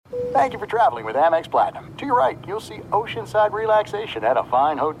Thank you for traveling with Amex Platinum. To your right, you'll see oceanside relaxation at a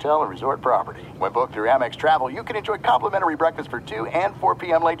fine hotel and resort property. When booked through Amex Travel, you can enjoy complimentary breakfast for 2 and 4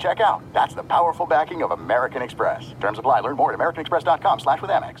 p.m. late checkout. That's the powerful backing of American Express. Terms apply. Learn more at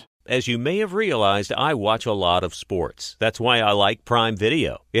americanexpress.com/withAmex. As you may have realized, I watch a lot of sports. That's why I like Prime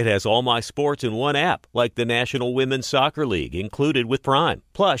Video. It has all my sports in one app, like the National Women's Soccer League, included with Prime.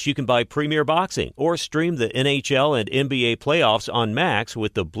 Plus, you can buy Premier Boxing or stream the NHL and NBA playoffs on Max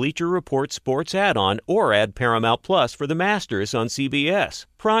with the Bleacher Report Sports add-on, or add Paramount Plus for the Masters on CBS.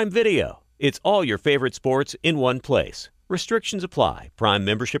 Prime Video. It's all your favorite sports in one place. Restrictions apply. Prime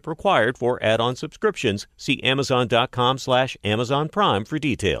membership required for add-on subscriptions. See Amazon.com/Amazon Prime for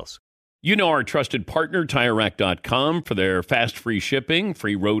details. You know our trusted partner, TireRack.com, for their fast, free shipping,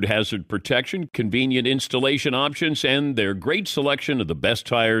 free road hazard protection, convenient installation options, and their great selection of the best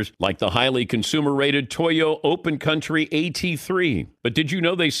tires, like the highly consumer-rated Toyo Open Country AT3. But did you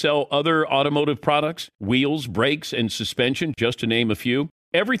know they sell other automotive products? Wheels, brakes, and suspension, just to name a few.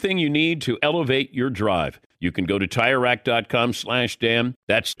 Everything you need to elevate your drive. You can go to TireRack.com/Dan.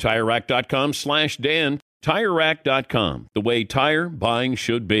 That's TireRack.com/Dan. TireRack.com, the way tire buying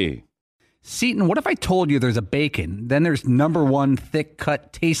should be. Seton, what if I told you there's a bacon, then there's number one thick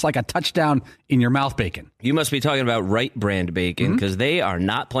cut, tastes like a touchdown in your mouth bacon? You must be talking about Wright brand bacon, because they are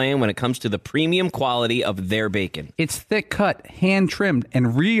not playing when it comes to the premium quality of their bacon. It's thick cut, hand trimmed,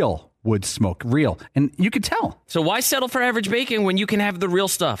 and real wood smoke, real. And you can tell. So why settle for average bacon when you can have the real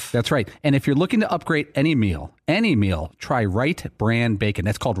stuff? That's right. And if you're looking to upgrade any meal, try Wright brand bacon.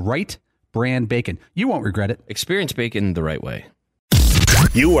 That's called Wright brand bacon. You won't regret it. Experience bacon the right way.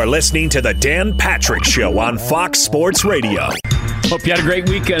 You are listening to the Dan Patrick Show on Fox Sports Radio. Hope you had a great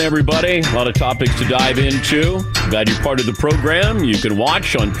weekend, everybody. A lot of topics to dive into. Glad you're part of the program. You can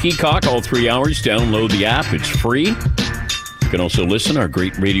watch on Peacock all 3 hours. Download the app. It's free. You can also listen to our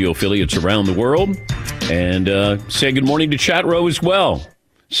great radio affiliates around the world. And say good morning to Chat Row as well.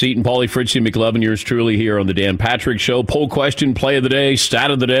 Seton, Paulie, Fritzy, McLovin, yours truly here on the Dan Patrick Show. Poll question, play of the day,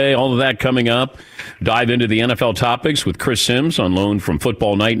 stat of the day, all of that coming up. Dive into the NFL topics with Chris Sims on loan from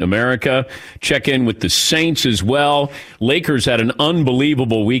Football Night in America. Check in with the Saints as well. Lakers had an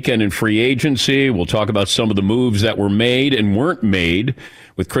unbelievable weekend in free agency. We'll talk about some of the moves that were made and weren't made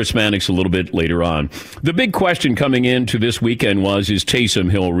with Chris Mannix a little bit later on. The big question coming into this weekend was, is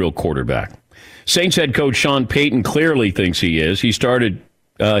Taysom Hill a real quarterback? Saints head coach Sean Payton clearly thinks he is. He started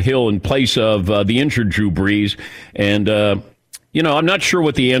Hill in place of the injured Drew Brees. And, I'm not sure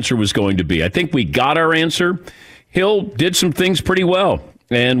what the answer was going to be. I think we got our answer. Hill did some things pretty well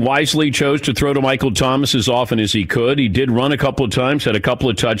and wisely chose to throw to Michael Thomas as often as he could. He did run a couple of times, had a couple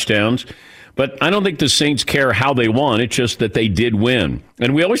of touchdowns. But I don't think the Saints care how they won. It's just that they did win.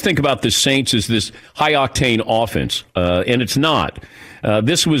 And we always think about the Saints as this high-octane offense, and it's not.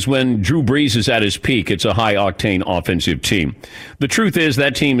 This was when Drew Brees is at his peak. It's a high-octane offensive team. The truth is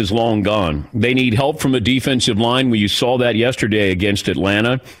that team is long gone. They need help from a defensive line. You saw that yesterday against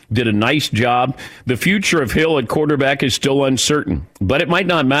Atlanta. Did a nice job. The future of Hill at quarterback is still uncertain, but it might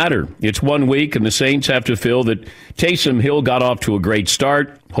not matter. It's 1 week, and the Saints have to feel that Taysom Hill got off to a great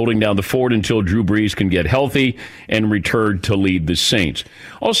start, holding down the fort until Drew Brees can get healthy and return to lead the Saints.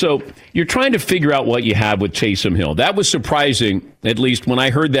 Also, you're trying to figure out what you have with Taysom Hill. That was surprising, at least when I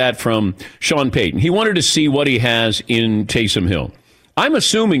heard that from Sean Payton. He wanted to see what he has in Taysom Hill. I'm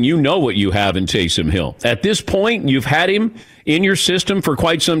assuming you know what you have in Taysom Hill. At this point, you've had him in your system for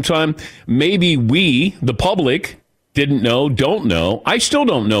quite some time. Maybe we, the public, didn't know, don't know. I still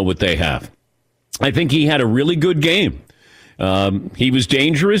don't know what they have. I think he had a really good game. He was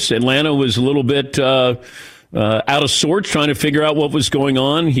dangerous. Atlanta was a little bit out of sorts, trying to figure out what was going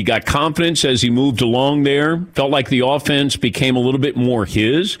on. He got confidence as he moved along there. Felt like the offense became a little bit more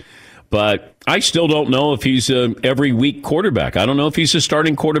his. But I still don't know if he's a every week quarterback. I don't know if he's a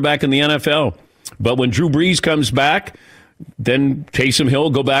starting quarterback in the NFL. But when Drew Brees comes back, then Taysom Hill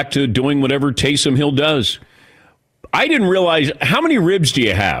go back to doing whatever Taysom Hill does. I didn't realize, how many ribs do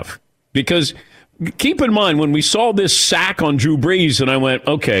you have? Because keep in mind, when we saw this sack on Drew Brees, and I went,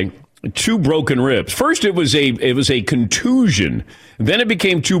 okay, 2 broken ribs. First, it was a contusion. Then it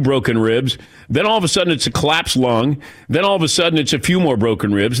became 2 broken ribs. Then all of a sudden, it's a collapsed lung. Then all of a sudden, it's a few more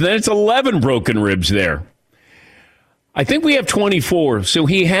broken ribs. Then it's 11 broken ribs there. I think we have 24. So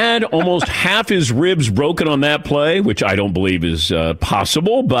he had almost half his ribs broken on that play, which I don't believe is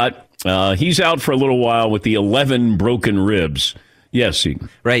possible. But he's out for a little while with the 11 broken ribs. Yes, Seton.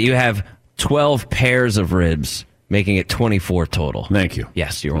 Right, you have 12 pairs of ribs, making it 24 total. Thank you.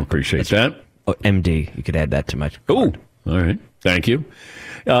 Yes, you're welcome. Appreciate that. Oh, MD, you could add that to my. Oh, all right. Thank you.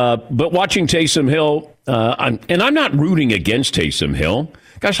 But watching Taysom Hill, I'm not rooting against Taysom Hill.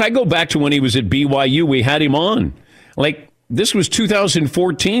 Gosh, I go back to when he was at BYU. We had him on. Like, this was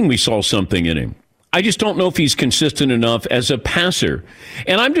 2014 we saw something in him. I just don't know if he's consistent enough as a passer.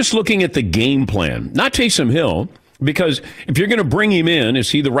 And I'm just looking at the game plan, not Taysom Hill, because if you're going to bring him in, is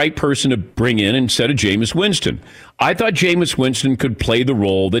he the right person to bring in instead of Jameis Winston? I thought Jameis Winston could play the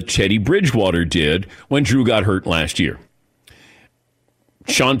role that Teddy Bridgewater did when Drew got hurt last year.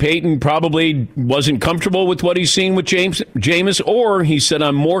 Sean Payton probably wasn't comfortable with what he's seen with Jameis, or he said,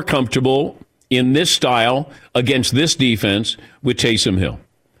 I'm more comfortable in this style against this defense with Taysom Hill.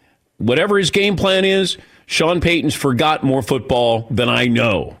 Whatever his game plan is, Sean Payton's forgot more football than I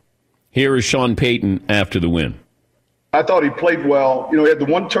know. Here is Sean Payton after the win. I thought he played well. He had the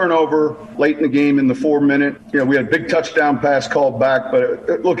one turnover late in the game in the 4-minute. We had a big touchdown pass called back,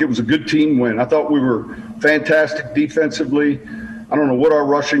 but look, it was a good team win. I thought we were fantastic defensively. I don't know what our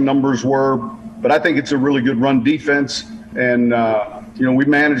rushing numbers were, but I think it's a really good run defense. And, we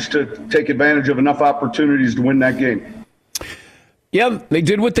managed to take advantage of enough opportunities to win that game. Yeah, they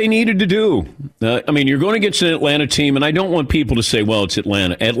did what they needed to do. You're going against an Atlanta team, and I don't want people to say, well, it's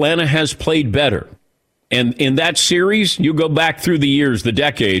Atlanta. Atlanta has played better. And in that series, you go back through the years, the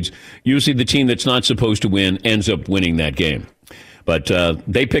decades, usually the team that's not supposed to win ends up winning that game. But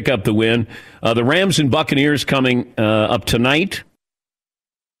they pick up the win. The Rams and Buccaneers coming up tonight.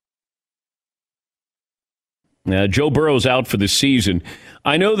 Joe Burrow's out for the season.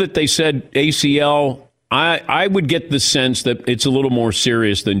 I know that they said ACL. I would get the sense that it's a little more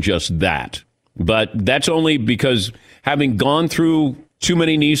serious than just that. But that's only because having gone through too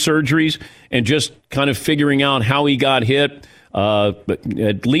many knee surgeries and just kind of figuring out how he got hit, but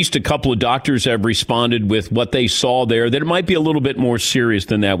at least a couple of doctors have responded with what they saw there, that it might be a little bit more serious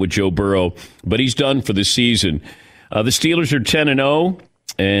than that with Joe Burrow. But he's done for the season. The Steelers are 10-0,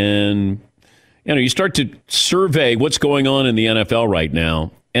 and you start to survey what's going on in the NFL right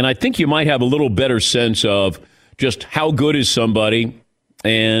now, and I think you might have a little better sense of just how good is somebody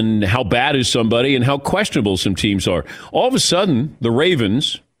and how bad is somebody and how questionable some teams are. All of a sudden, the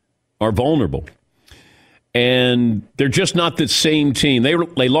Ravens are vulnerable, and they're just not the same team.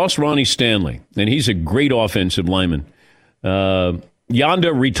 They lost Ronnie Stanley, and he's a great offensive lineman. Yanda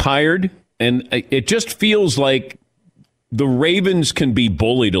retired, and it just feels like the Ravens can be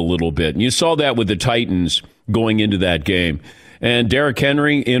bullied a little bit. And you saw that with the Titans going into that game. And Derrick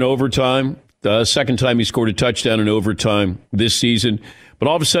Henry in overtime, the second time he scored a touchdown in overtime this season. But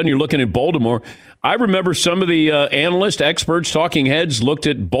all of a sudden you're looking at Baltimore. I remember some of the analysts, experts, talking heads looked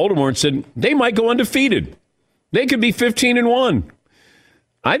at Baltimore and said they might go undefeated. They could be 15-1.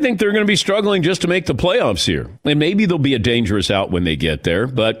 I think they're going to be struggling just to make the playoffs here. And maybe they'll be a dangerous out when they get there.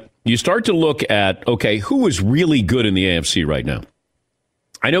 But you start to look at, okay, who is really good in the AFC right now?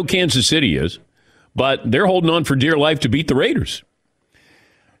 I know Kansas City is, but they're holding on for dear life to beat the Raiders.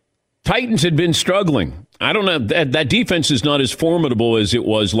 Titans had been struggling. I don't know. That defense is not as formidable as it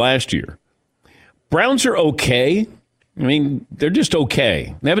was last year. Browns are okay. They're just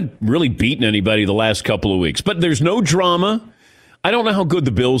okay. They haven't really beaten anybody the last couple of weeks. But there's no drama. I don't know how good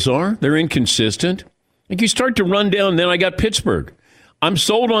the Bills are. They're inconsistent. Like you start to run down, then I got Pittsburgh. I'm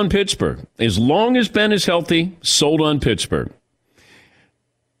sold on Pittsburgh. As long as Ben is healthy, sold on Pittsburgh.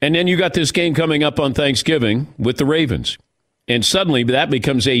 And then you got this game coming up on Thanksgiving with the Ravens. And suddenly that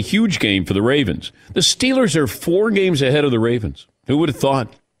becomes a huge game for the Ravens. The Steelers are 4 games ahead of the Ravens. Who would have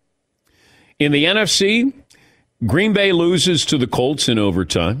thought? In the NFC, Green Bay loses to the Colts in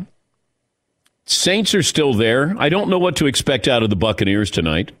overtime. Saints are still there. I don't know what to expect out of the Buccaneers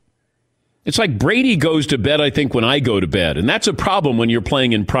tonight. It's like Brady goes to bed, I think, when I go to bed. And that's a problem when you're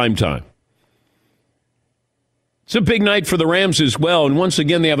playing in primetime. It's a big night for the Rams as well. And once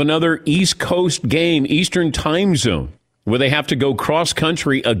again, they have another East Coast game, Eastern time zone, where they have to go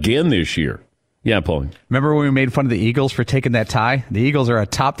cross-country again this year. Yeah, Paul. Remember when we made fun of the Eagles for taking that tie? The Eagles are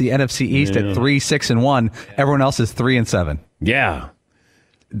atop the NFC East at 3-6-1. Everyone else is 3-7. Yeah.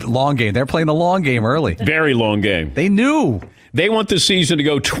 Long game. They're playing the long game early. Very long game. They knew. They want the season to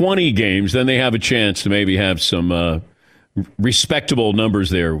go 20 games. Then they have a chance to maybe have some respectable numbers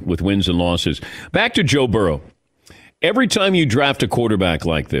there with wins and losses. Back to Joe Burrow. Every time you draft a quarterback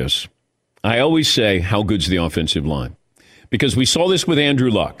like this, I always say, how good's the offensive line? Because we saw this with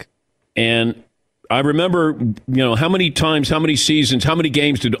Andrew Luck. And I remember, how many times, how many seasons, how many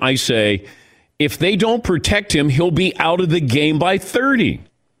games did I say, if they don't protect him, he'll be out of the game by 30.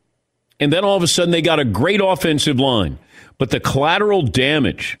 And then all of a sudden they got a great offensive line. But the collateral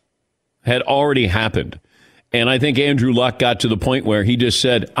damage had already happened. And I think Andrew Luck got to the point where he just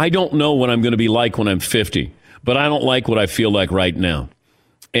said, I don't know what I'm going to be like when I'm 50. but I don't like what I feel like right now.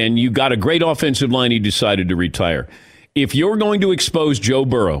 And you got a great offensive line, he decided to retire. If you're going to expose Joe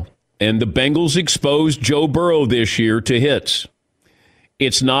Burrow, and the Bengals exposed Joe Burrow this year to hits,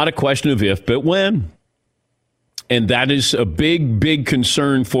 it's not a question of if, but when. And that is a big, big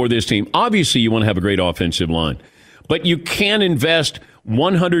concern for this team. Obviously, you want to have a great offensive line, but you can't invest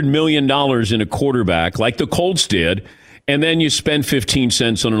 $100 million in a quarterback like the Colts did, and then you spend 15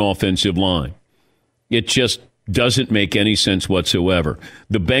 cents on an offensive line. It just doesn't make any sense whatsoever.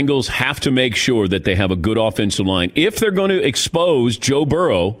 The Bengals have to make sure that they have a good offensive line if they're going to expose Joe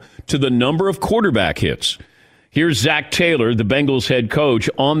Burrow to the number of quarterback hits. Here's Zach Taylor, the Bengals head coach,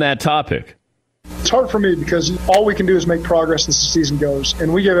 on that topic. It's hard for me because all we can do is make progress as the season goes,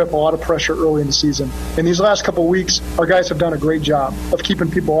 and we gave up a lot of pressure early in the season. In these last couple of weeks, our guys have done a great job of keeping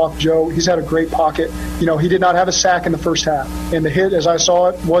people off Joe. He's had a great pocket. He did not have a sack in the first half, and the hit, as I saw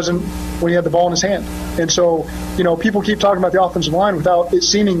it, wasn't when he had the ball in his hand. And so, people keep talking about the offensive line without it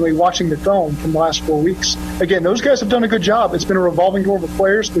seemingly watching the film from the last 4 weeks. Again, those guys have done a good job. It's been a revolving door of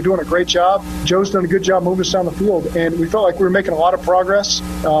players. They're doing a great job. Joe's done a good job moving us down the field, and we felt like we were making a lot of progress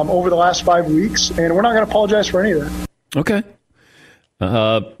over the last 5 weeks, and we're not going to apologize for any of that. Okay.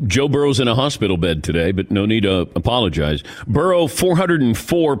 Joe Burrow's in a hospital bed today, but no need to apologize. Burrow,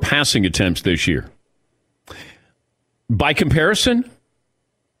 404 passing attempts this year. By comparison,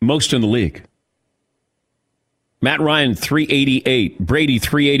 most in the league. Matt Ryan, 388. Brady,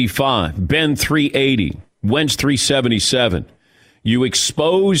 385. Ben, 380. Wentz, 377. You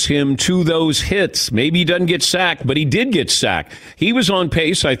expose him to those hits. Maybe he doesn't get sacked, but he did get sacked. He was on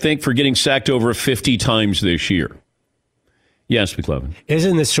pace, I think, for getting sacked over 50 times this year. Yes, McLovin.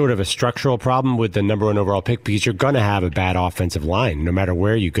 Isn't this sort of a structural problem with the number 1 overall pick? Because you're going to have a bad offensive line no matter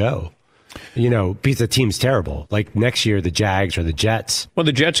where you go. Because the team's terrible. Like next year, the Jags or the Jets. Well,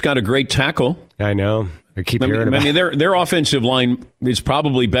 the Jets got a great tackle. I know. I keep hearing about it. Their offensive line is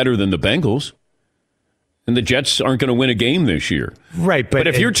probably better than the Bengals. And the Jets aren't going to win a game this year. Right. But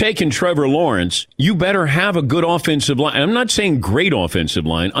if you're taking Trevor Lawrence, you better have a good offensive line. I'm not saying great offensive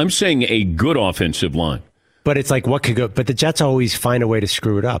line. I'm saying a good offensive line. But it's like, what could go? But the Jets always find a way to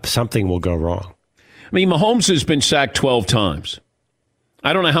screw it up. Something will go wrong. I mean, Mahomes has been sacked 12 times.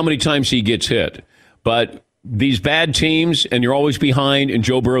 I don't know how many times he gets hit. But these bad teams, and you're always behind, and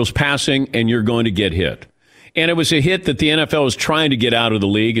Joe Burrow's passing, and you're going to get hit. And it was a hit that the NFL is trying to get out of the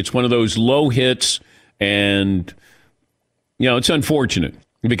league. It's one of those low hits. And, it's unfortunate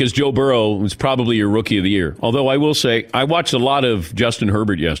because Joe Burrow was probably your rookie of the year. Although I will say, I watched a lot of Justin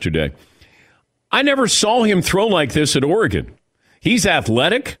Herbert yesterday. I never saw him throw like this at Oregon. He's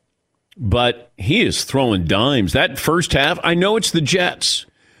athletic, but he is throwing dimes. That first half, I know it's the Jets,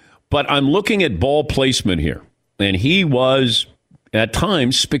 but I'm looking at ball placement here. And he was, at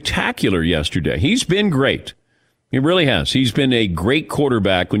times, spectacular yesterday. He's been great. He really has. He's been a great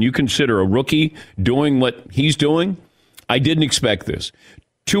quarterback. When you consider a rookie doing what he's doing, I didn't expect this.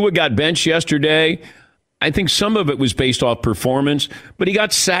 Tua got benched yesterday. I think some of it was based off performance, but he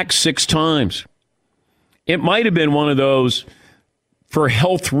got sacked 6 times. It might have been one of those, for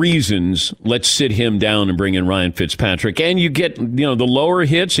health reasons, let's sit him down and bring in Ryan Fitzpatrick. And you get, the lower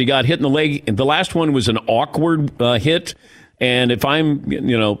hits. He got hit in the leg. The last one was an awkward hit. And if I'm,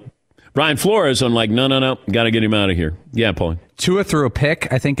 Brian Flores, I'm like, no, got to get him out of here. Yeah, Paul. Tua threw a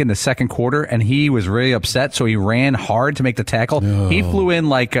pick, I think, in the second quarter, and he was really upset, so he ran hard to make the tackle. Oh. He flew in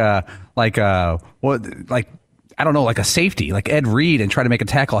like a safety, like Ed Reed, and tried to make a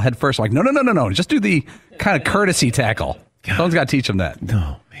tackle head first. I'm like, no. Just do the kind of courtesy tackle. God. Someone's got to teach him that.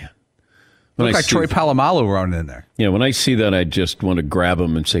 No, man. Look like Troy Polamalu running in there. Yeah, when I see that, I just want to grab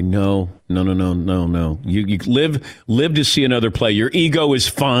him and say, no. You live to see another play. Your ego is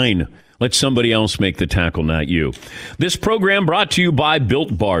fine. Let somebody else make the tackle, not you. This program brought to you by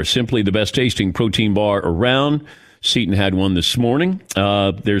Built Bar, simply the best tasting protein bar around. Seton had one this morning.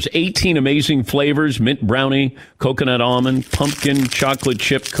 There's 18 amazing flavors: mint brownie, coconut almond, pumpkin, chocolate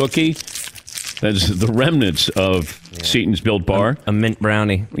chip cookie. That's the remnants of Seton's Built Bar. A mint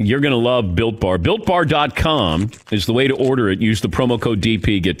brownie. You're going to love Built Bar. BuiltBar.com is the way to order it. Use the promo code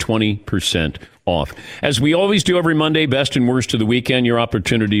DP. Get 20% off. As we always do every Monday, best and worst of the weekend, your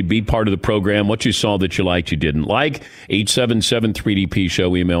opportunity to be part of the program. What you saw that you liked, you didn't like. 877-3DP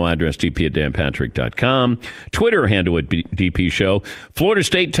Show. Email address dp@danpatrick.com. Twitter handle at DP Show. Florida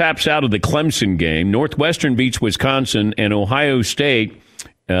State taps out of the Clemson game. Northwestern beats Wisconsin. And Ohio State,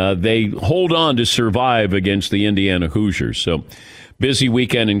 they hold on to survive against the Indiana Hoosiers. So, busy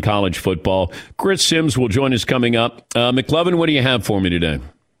weekend in college football. Chris Sims will join us coming up. McLovin, what do you have for me today?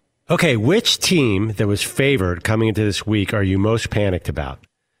 Okay, which team that was favored coming into this week are you most panicked about?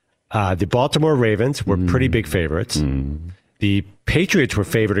 The Baltimore Ravens were pretty big favorites. The Patriots were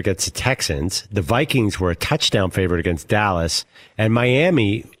favored against the Texans. The Vikings were a touchdown favorite against Dallas. And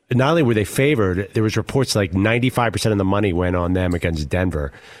Miami, not only were they favored, there was reports like 95% of the money went on them against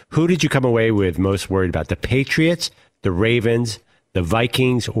Denver. Who did you come away with most worried about? The Patriots, the Ravens, the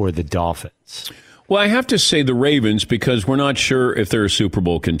Vikings, or the Dolphins? Well, I have to say the Ravens because we're not sure if they're a Super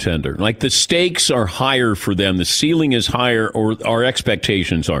Bowl contender. Like the stakes are higher for them. The ceiling is higher, or our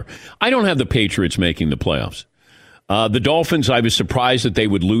expectations are. I don't have the Patriots making the playoffs. The Dolphins, I was surprised that they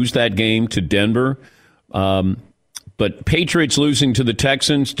would lose that game to Denver. But Patriots losing to the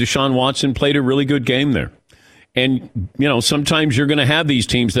Texans, Deshaun Watson played a really good game there. And, sometimes you're going to have these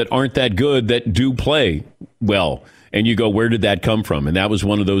teams that aren't that good that do play well. And you go, where did that come from? And that was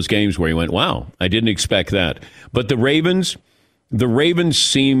one of those games where you went, wow, I didn't expect that. But the Ravens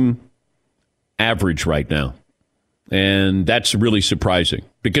seem average right now. And that's really surprising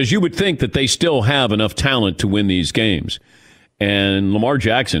because you would think that they still have enough talent to win these games. And Lamar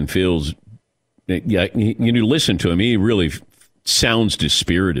Jackson feels, you listen to him, he really sounds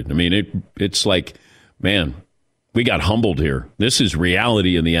dispirited. I mean, it's like, man, we got humbled here. This is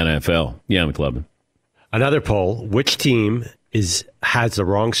reality in the NFL. Yeah, McLovin. Another poll, which team has the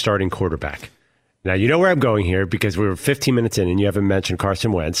wrong starting quarterback? Now, you know where I'm going here because we're 15 minutes in and you haven't mentioned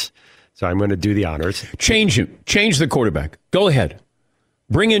Carson Wentz. So I'm going to do the honors. Change him. Change the quarterback. Go ahead.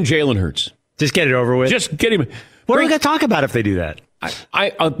 Bring in Jalen Hurts. Just get it over with. Just get him. What are we going to talk about if they do that?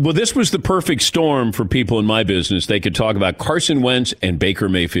 Well, this was the perfect storm for people in my business. They could talk about Carson Wentz and Baker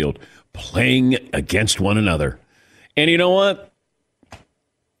Mayfield playing against one another. And you know what?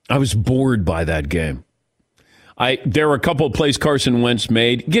 I was bored by that game. There were a couple of plays Carson Wentz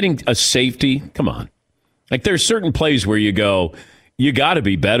made. Getting a safety, come on. Like there's certain plays where you go, you got to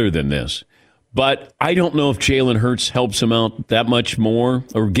be better than this. But I don't know if Jalen Hurts helps him out that much more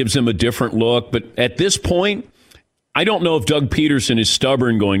or gives him a different look. But at this point, I don't know if Doug Peterson is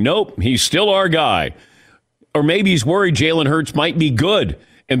stubborn going, nope, he's still our guy. Or maybe he's worried Jalen Hurts might be good.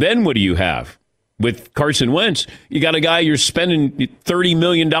 And then what do you have? With Carson Wentz, you got a guy you're spending $30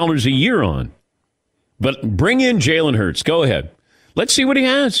 million a year on. But bring in Jalen Hurts. Go ahead. Let's see what he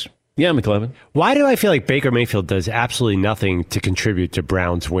has. Yeah, McLevin. Why do I feel like Baker Mayfield does absolutely nothing to contribute to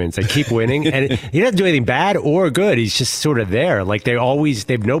Browns' wins? They keep winning, and he doesn't do anything bad or good. He's just sort of there. Like they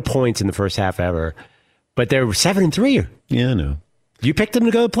have no points in the first half ever, but they're 7-3. Yeah, I know. You picked them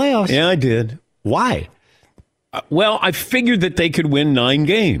to go to the playoffs. Yeah, I did. Why? Well, I figured that they could win 9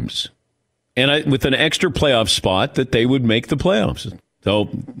 games, and with an extra playoff spot, that they would make the playoffs. So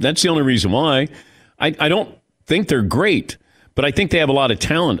that's the only reason why. I don't think they're great. But I think they have a lot of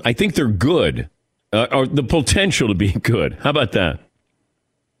talent. I think they're good, or the potential to be good. How about that?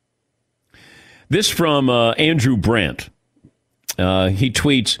 This from Andrew Brandt. He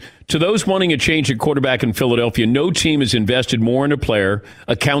tweets, to those wanting a change at quarterback in Philadelphia, no team has invested more in a player,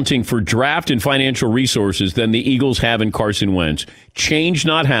 accounting for draft and financial resources, than the Eagles have in Carson Wentz. Change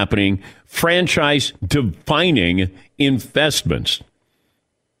not happening. Franchise-defining investments.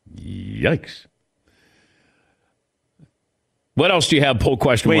 Yikes. What else do you have, poll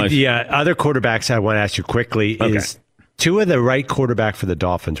question? Wait, the other quarterbacks I want to ask you quickly is Tua the right quarterback for the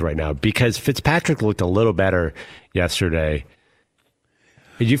Dolphins right now? Because Fitzpatrick looked a little better yesterday.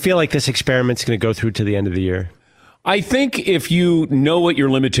 Do you feel like this experiment's going to go through to the end of the year? I think if you know what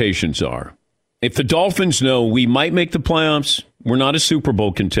your limitations are, if the Dolphins know we might make the playoffs, we're not a Super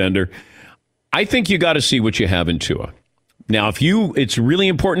Bowl contender, I think you got to see what you have in Tua. Now, if it's really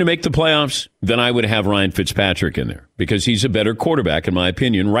important to make the playoffs, then I would have Ryan Fitzpatrick in there because he's a better quarterback, in my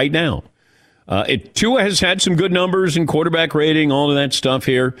opinion, right now. Tua has had some good numbers in quarterback rating, all of that stuff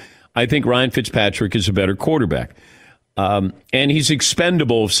here. I think Ryan Fitzpatrick is a better quarterback. And he's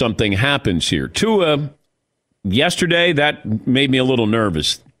expendable if something happens here. Tua, yesterday, that made me a little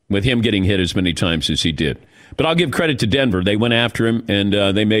nervous with him getting hit as many times as he did. But I'll give credit to Denver. They went after him, and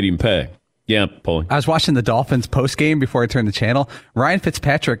they made him pay. Yeah, Paulie. I was watching the Dolphins post-game before I turned the channel. Ryan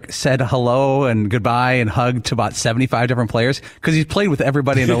Fitzpatrick said hello and goodbye and hugged to about 75 different players because he's played with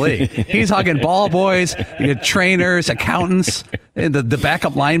everybody in the league. He's hugging ball boys, trainers, accountants, the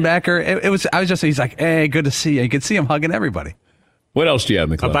backup linebacker. He's like, hey, good to see you. You could see him hugging everybody. What else do you have,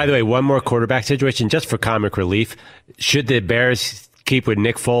 McLeod? By the way, one more quarterback situation, just for comic relief. Should the Bears keep with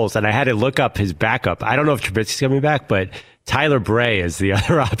Nick Foles? And I had to look up his backup. I don't know if Trubisky's coming back, but Tyler Bray is the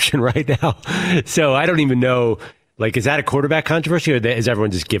other option right now. So I don't even know, is that a quarterback controversy or is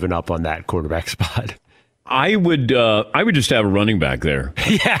everyone just giving up on that quarterback spot? I would just have a running back there.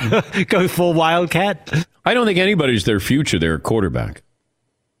 Yeah, go full Wildcat. I don't think anybody's their future there at quarterback.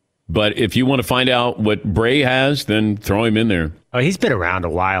 But if you want to find out what Bray has, then throw him in there. Oh, he's been around a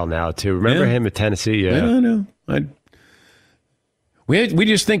while now, too. Remember him at Tennessee? Yeah, I know. We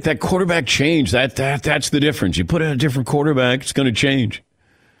just think that quarterback change. That's the difference. You put in a different quarterback, it's going to change.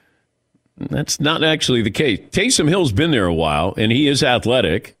 That's not actually the case. Taysom Hill's been there a while, and he is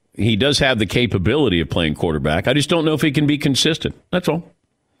athletic. He does have the capability of playing quarterback. I just don't know if he can be consistent. That's all.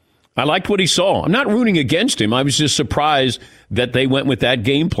 I liked what he saw. I'm not rooting against him. I was just surprised that they went with that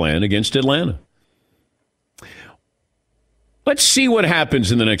game plan against Atlanta. Let's see what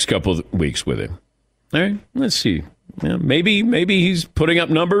happens in the next couple of weeks with him. All right, let's see. Yeah, maybe he's putting up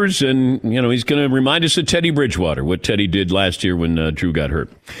numbers, and he's going to remind us of Teddy Bridgewater, what Teddy did last year when Drew got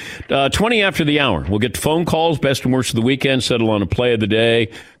hurt. 20 after the hour, we'll get phone calls, best and worst of the weekend, settle on a play of the day,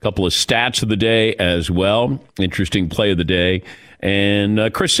 a couple of stats of the day as well, interesting play of the day,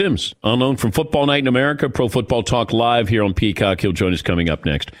 and Chris Sims, unknown from Football Night in America, Pro Football Talk Live here on Peacock. He'll join us coming up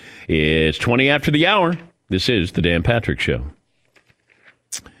next. It's 20 after the hour. This is the Dan Patrick Show.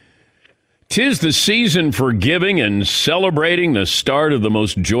 'Tis the season for giving and celebrating the start of the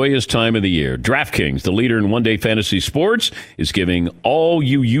most joyous time of the year. DraftKings, the leader in one-day fantasy sports, is giving all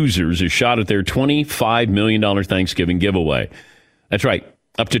you users a shot at their $25 million Thanksgiving giveaway. That's right.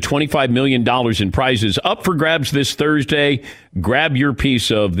 Up to $25 million in prizes up for grabs this Thursday. Grab your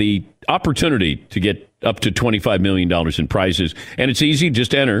piece of the opportunity to get up to $25 million in prizes. And it's easy.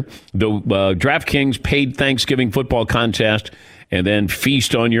 Just enter the DraftKings Paid Thanksgiving Football Contest and then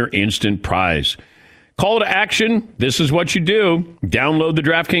feast on your instant prize. Call to action. This is what you do. Download the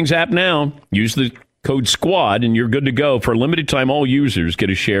DraftKings app now. Use the code SQUAD, and you're good to go. For a limited time, all users get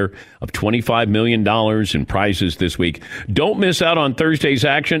a share of $25 million in prizes this week. Don't miss out on Thursday's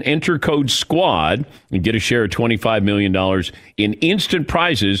action. Enter code SQUAD and get a share of $25 million in instant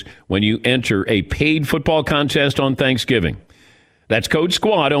prizes when you enter a paid football contest on Thanksgiving. That's code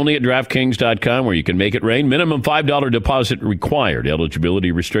SQUAD only at DraftKings.com, where you can make it rain. Minimum $5 deposit required.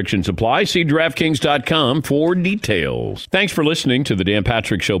 Eligibility restrictions apply. See DraftKings.com for details. Thanks for listening to the Dan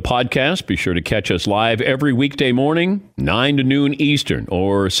Patrick Show podcast. Be sure to catch us live every weekday morning, 9 to noon Eastern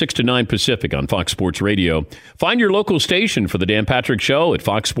or 6 to 9 Pacific on Fox Sports Radio. Find your local station for the Dan Patrick Show at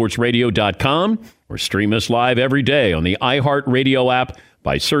foxsportsradio.com or stream us live every day on the iHeartRadio app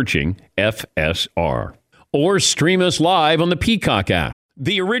by searching FSR. Or stream us live on the Peacock app.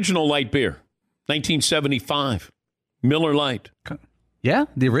 The original light beer, 1975. Miller Lite. Yeah,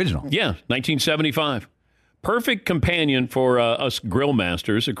 the original. Yeah, 1975. Perfect companion for us grill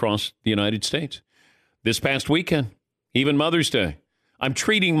masters across the United States. This past weekend, even Mother's Day, I'm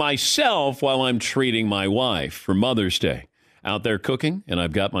treating myself while I'm treating my wife for Mother's Day. Out there cooking, and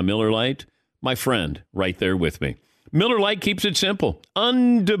I've got my Miller Lite, my friend, right there with me. Miller Lite keeps it simple.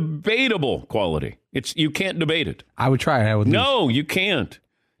 Undebatable quality. You can't debate it. I would try it. No, you can't.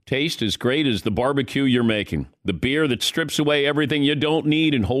 Taste as great as the barbecue you're making. The beer that strips away everything you don't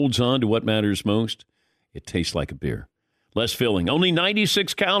need and holds on to what matters most. It tastes like a beer. Less filling. Only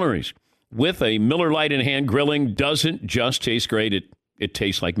 96 calories. With a Miller Lite in hand, grilling doesn't just taste great. It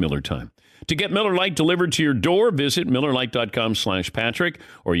tastes like Miller time. To get Miller Lite delivered to your door, visit MillerLite.com/Patrick,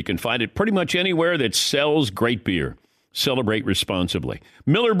 or you can find it pretty much anywhere that sells great beer. Celebrate responsibly.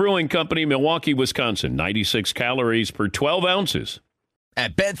 Miller Brewing Company, Milwaukee, Wisconsin. 96 calories per 12 ounces.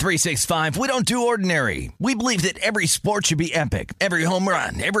 At Bet365, we don't do ordinary. We believe that every sport should be epic. Every home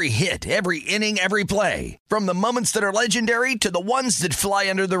run, every hit, every inning, every play. From the moments that are legendary to the ones that fly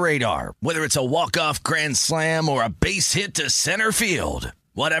under the radar. Whether it's a walk-off grand slam or a base hit to center field.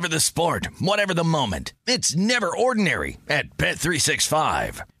 Whatever the sport, whatever the moment, it's never ordinary at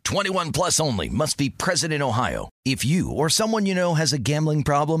Bet365. 21 plus only. Must be present in Ohio. If you or someone you know has a gambling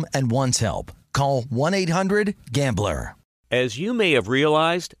problem and wants help, call 1-800-GAMBLER. As you may have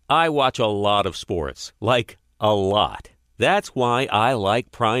realized, I watch a lot of sports. Like, a lot. That's why I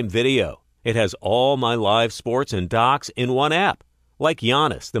like Prime Video. It has all my live sports and docs in one app. Like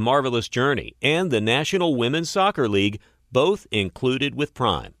Giannis, The Marvelous Journey, and the National Women's Soccer League, both included with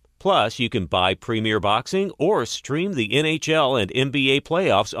Prime. Plus, you can buy Premier Boxing or stream the NHL and NBA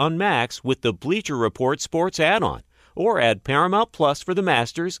playoffs on Max with the Bleacher Report Sports add-on, or add Paramount Plus for the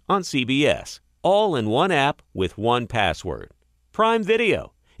Masters on CBS. All in one app with one password. Prime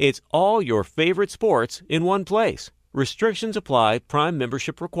Video. It's all your favorite sports in one place. Restrictions apply. Prime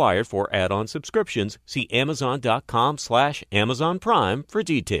membership required for add-on subscriptions. See Amazon.com/Amazon Prime for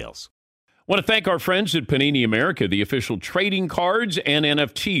details. I want to thank our friends at Panini America, the official trading cards and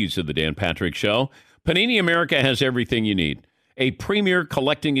NFTs of the Dan Patrick Show. Panini America has everything you need. A premier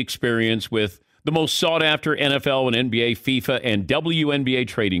collecting experience with the most sought-after NFL and NBA, FIFA, and WNBA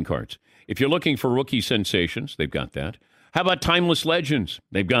trading cards. If you're looking for rookie sensations, they've got that. How about Timeless Legends?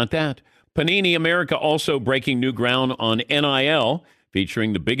 They've got that. Panini America also breaking new ground on NIL,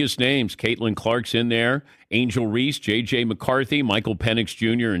 featuring the biggest names. Caitlin Clark's in there, Angel Reese, J.J. McCarthy, Michael Penix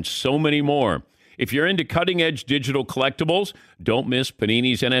Jr., and so many more. If you're into cutting-edge digital collectibles, don't miss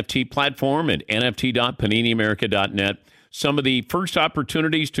Panini's NFT platform at nft.paniniamerica.net. Some of the first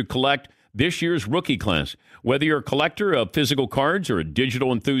opportunities to collect this year's rookie class. Whether you're a collector of physical cards or a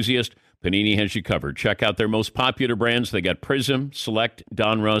digital enthusiast, Panini has you covered. Check out their most popular brands. They got Prism, Select,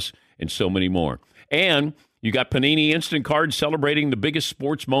 Donruss, and so many more. And you got Panini Instant Cards celebrating the biggest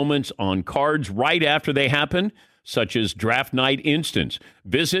sports moments on cards right after they happen, such as Draft Night Instants.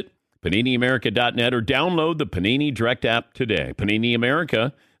 Visit PaniniAmerica.net or download the Panini Direct app today. Panini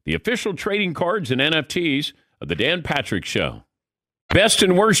America, the official trading cards and NFTs of the Dan Patrick Show. Best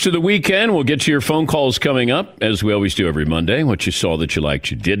and worst of the weekend. We'll get to your phone calls coming up, as we always do every Monday. What you saw that you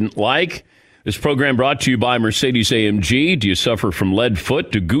liked, you didn't like. This program brought to you by Mercedes-AMG. Do you suffer from lead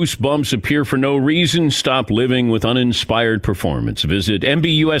foot? Do goosebumps appear for no reason? Stop living with uninspired performance. Visit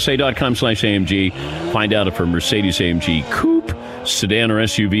MBUSA.com/AMG. Find out if a Mercedes-AMG Coupe, sedan, or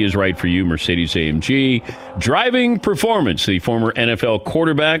SUV is right for you. Mercedes-AMG. Driving Performance, the former NFL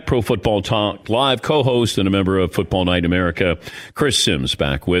quarterback, Pro Football Talk Live co-host, and a member of Football Night America, Chris Sims,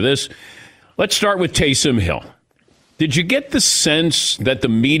 back with us. Let's start with Taysom Hill. Did you get the sense that the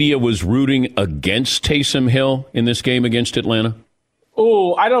media was rooting against Taysom Hill in this game against Atlanta?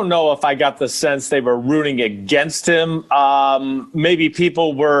 Oh, I don't know if I got the sense they were rooting against him. Maybe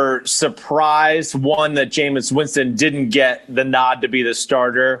people were surprised, one, that Jameis Winston didn't get the nod to be the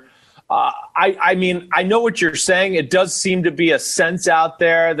starter. I mean, I know what you're saying. It does seem to be a sense out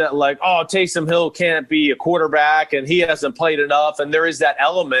there that, like, oh, Taysom Hill can't be a quarterback and he hasn't played enough, and there is that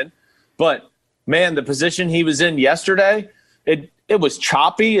element. But man, the position he was in yesterday, it was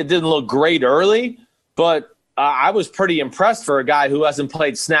choppy. It didn't look great early, but I was pretty impressed for a guy who hasn't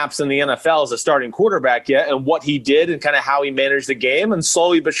played snaps in the NFL as a starting quarterback yet, and what he did and kind of how he managed the game, and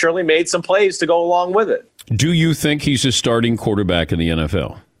slowly but surely made some plays to go along with it. Do you think he's a starting quarterback in the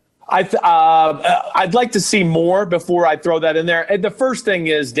NFL? I'd like to see more before I throw that in there. And the first thing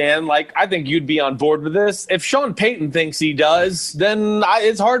is, Dan, like, I think you'd be on board with this. If Sean Payton thinks he does, then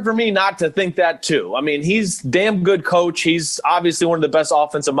it's hard for me not to think that too. I mean, he's a damn good coach. He's obviously one of the best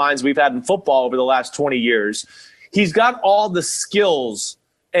offensive minds we've had in football over the last 20 years. He's got all the skills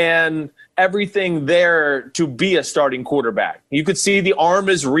and everything there to be a starting quarterback. You could see the arm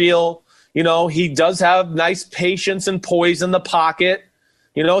is real. You know, he does have nice patience and poise in the pocket.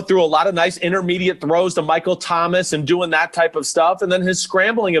 You know, threw a lot of nice intermediate throws to Michael Thomas and doing that type of stuff. And then his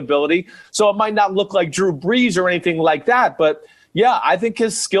scrambling ability. So it might not look like Drew Brees or anything like that. But, yeah, I think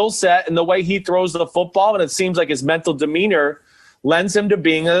his skill set and the way he throws the football, and it seems like his mental demeanor, lends him to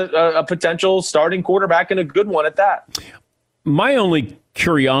being a potential starting quarterback, and a good one at that. My only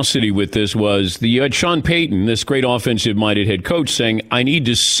curiosity with this was you had Sean Payton, this great offensive-minded head coach, saying, I need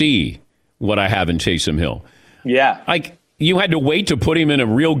to see what I have in Taysom Hill. Yeah. You had to wait to put him in a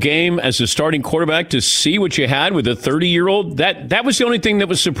real game as a starting quarterback to see what you had with a 30-year-old? That was the only thing that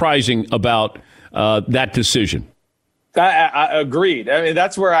was surprising about that decision. I agreed. I mean,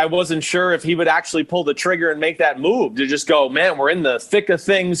 that's where I wasn't sure if he would actually pull the trigger and make that move to just go, man, we're in the thick of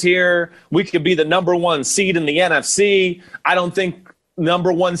things here. We could be the number one seed in the NFC. I don't think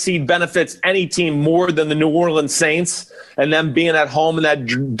number one seed benefits any team more than the New Orleans Saints, and them being at home in that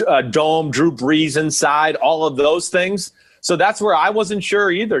dome, Drew Brees inside, all of those things. So that's where I wasn't sure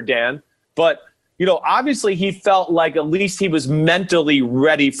either, Dan. But, you know, obviously he felt like at least he was mentally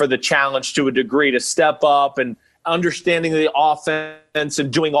ready for the challenge to a degree, to step up and understanding the offense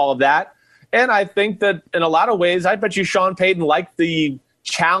and doing all of that. And I think that in a lot of ways, I bet you Sean Payton liked the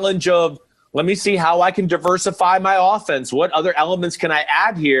challenge of, let me see how I can diversify my offense. What other elements can I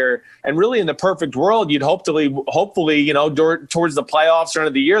add here? And really, in the perfect world, you'd hopefully, you know, towards the playoffs or end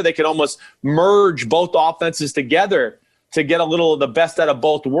of the year, they could almost merge both offenses together to get a little of the best out of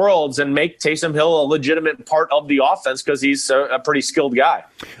both worlds and make Taysom Hill a legitimate part of the offense, because he's a pretty skilled guy.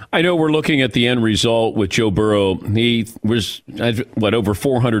 I know we're looking at the end result with Joe Burrow. He was, over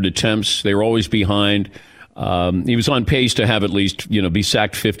 400 attempts. They were always behind. He was on pace to have at least, be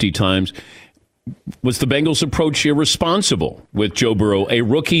sacked 50 times. Was the Bengals' approach irresponsible with Joe Burrow, a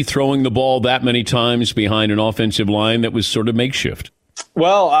rookie throwing the ball that many times behind an offensive line that was sort of makeshift?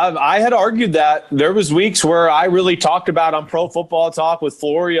 Well, I had argued that there was weeks where I really talked about on Pro Football Talk with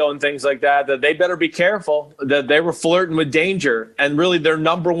Florio and things like that they better be careful, that they were flirting with danger. And really their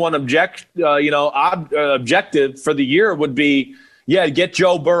number one objective for the year would be, get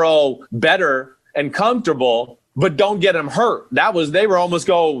Joe Burrow better and comfortable, but don't get him hurt. They were almost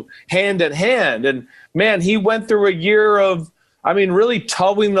go hand in hand. And man, he went through a year of, really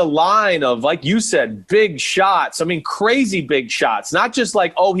towing the line of, like you said, big shots. Crazy big shots. Not just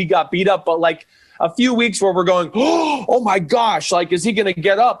like, oh, he got beat up, but like a few weeks where we're going, oh my gosh, like, is he going to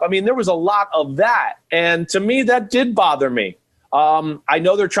get up? There was a lot of that. And to me, that did bother me. I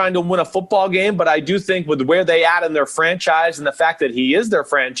know they're trying to win a football game, but I do think with where they at in their franchise and the fact that he is their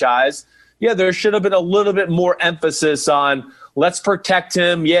franchise, there should have been a little bit more emphasis on let's protect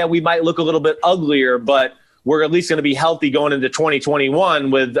him. Yeah, we might look a little bit uglier, but we're at least going to be healthy going into 2021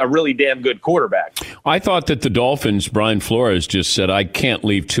 with a really damn good quarterback. I thought that the Dolphins, Brian Flores just said, I can't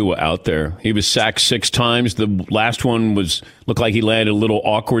leave Tua out there. He was sacked 6 times. The last one looked like he landed a little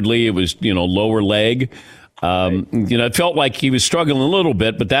awkwardly. It was, lower leg. It felt like he was struggling a little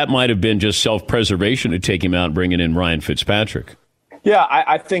bit, but that might have been just self-preservation to take him out and bringing in Ryan Fitzpatrick. Yeah,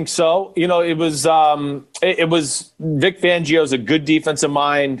 I think so. It was Vic Fangio's a good defensive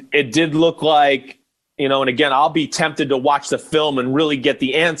mind. It did look like, and again, I'll be tempted to watch the film and really get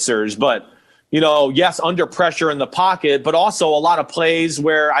the answers, but yes, under pressure in the pocket, but also a lot of plays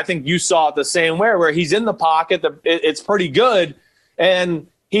where I think you saw it the same way, where he's in the pocket, it's pretty good, and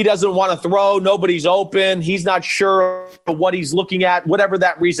he doesn't want to throw. Nobody's open. He's not sure what he's looking at, whatever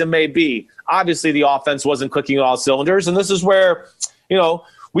that reason may be. Obviously, the offense wasn't clicking on all cylinders, and this is where,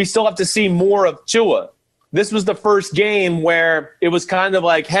 we still have to see more of Tua. This was the first game where it was kind of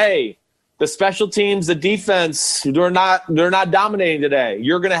like, hey, the special teams, the defense, they're not dominating today.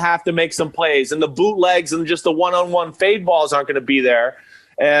 You're going to have to make some plays, and the bootlegs and just the one-on-one fade balls aren't going to be there.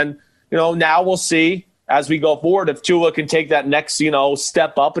 And, now we'll see as we go forward if Tua can take that next,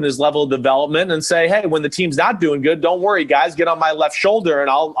 step up in his level of development and say, hey, when the team's not doing good, don't worry, guys, get on my left shoulder and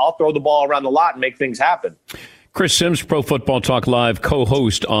I'll throw the ball around the lot and make things happen. Chris Sims, Pro Football Talk Live,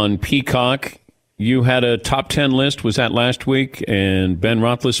 co-host on Peacock. You had a top 10 list. Was that last week? And Ben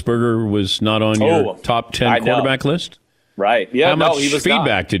Roethlisberger was not on your top 10 quarterback list? Right. Yeah. How much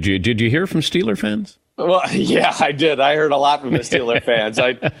feedback did you hear from Steeler fans? Well, yeah, I did. I heard a lot from the Steeler fans.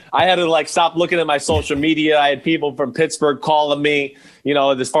 I had to stop looking at my social media. I had people from Pittsburgh calling me,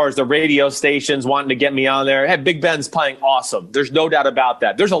 as far as the radio stations wanting to get me on there. Hey, Big Ben's playing awesome. There's no doubt about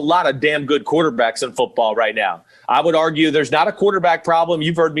that. There's a lot of damn good quarterbacks in football right now. I would argue there's not a quarterback problem.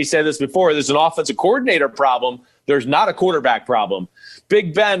 You've heard me say this before. There's an offensive coordinator problem. There's not a quarterback problem.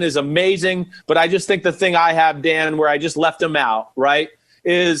 Big Ben is amazing, but I just think the thing I have, Dan, where I just left him out, right,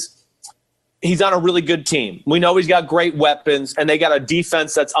 is he's on a really good team. We know he's got great weapons, and they got a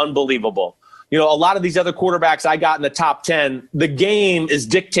defense that's unbelievable. A lot of these other quarterbacks I got in the top 10, the game is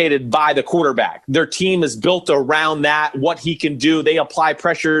dictated by the quarterback. Their team is built around that, what he can do. They apply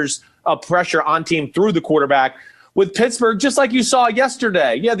pressure on team through the quarterback. With Pittsburgh, just like you saw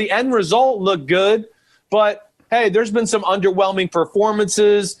yesterday, yeah, the end result looked good, but hey, there's been some underwhelming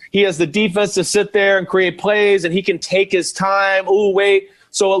performances. He has the defense to sit there and create plays, and he can take his time. Oh, wait.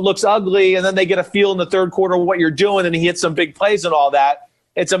 So it looks ugly, and then they get a feel in the third quarter of what you're doing, and he hits some big plays and all that.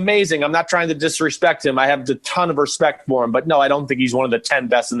 It's amazing. I'm not trying to disrespect him. I have a ton of respect for him. But, no, I don't think he's one of the 10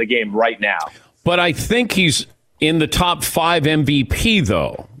 best in the game right now. But I think he's in the top 5 MVP,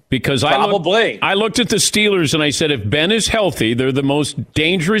 though. Because I looked at the Steelers and I said, if Ben is healthy, they're the most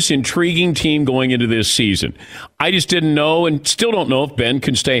dangerous, intriguing team going into this season. I just didn't know and still don't know if Ben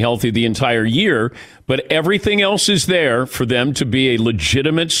can stay healthy the entire year, but everything else is there for them to be a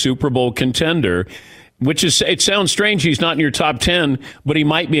legitimate Super Bowl contender, which is, it sounds strange he's not in your top 10, but he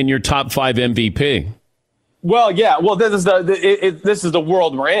might be in your top 5 MVP. Well, yeah. Well, this is the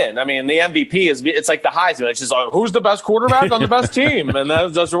world we're in. The MVP it's like the Heisman. It's just who's the best quarterback on the best team, and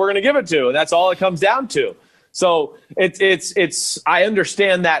that's what we're going to give it to, and that's all it comes down to. So it's I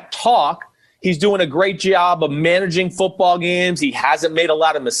understand that talk. He's doing a great job of managing football games. He hasn't made a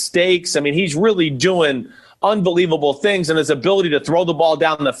lot of mistakes. He's really doing unbelievable things, and his ability to throw the ball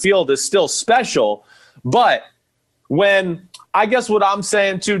down the field is still special. But I guess what I'm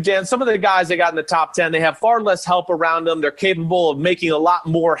saying too, Dan, some of the guys they got in the top 10, they have far less help around them. They're capable of making a lot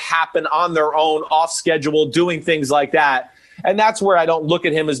more happen on their own, off schedule, doing things like that. And that's where I don't look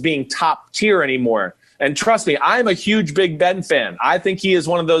at him as being top tier anymore. And trust me, I'm a huge Big Ben fan. I think he is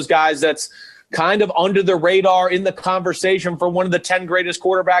one of those guys that's kind of under the radar in the conversation for one of the 10 greatest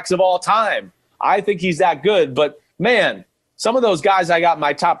quarterbacks of all time. I think he's that good. But, man, some of those guys I got in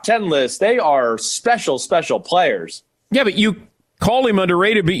my top 10 list, they are special, special players. Yeah, but you call him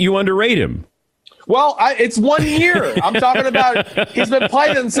underrated, but you underrate him. Well, it's 1 year. I'm talking about he's been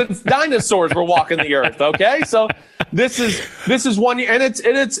playing since dinosaurs were walking the earth. Okay, so this is 1 year, and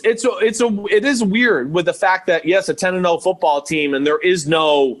it is weird with the fact that yes, a 10-0 football team, and there is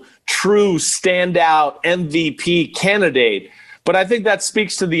no true standout MVP candidate. But I think that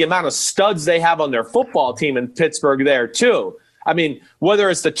speaks to the amount of studs they have on their football team in Pittsburgh there, too. I mean, whether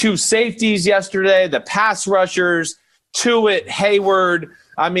it's the 2 safeties yesterday, the pass rushers, Tuitt, Hayward,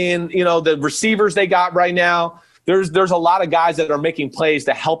 I mean, the receivers they got right now, there's a lot of guys that are making plays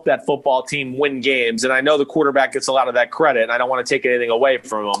to help that football team win games. And I know the quarterback gets a lot of that credit, and I don't want to take anything away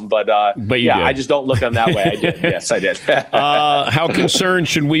from him. But yeah, did. I just don't look at him that way. I did. Yes, I did. How concerned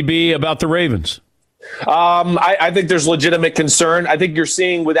should we be about the Ravens? I think there's legitimate concern. I think you're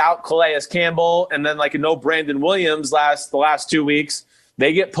seeing without Calais Campbell and then no Brandon Williams the last 2 weeks,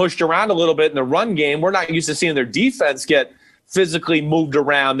 they get pushed around a little bit in the run game. We're not used to seeing their defense get physically moved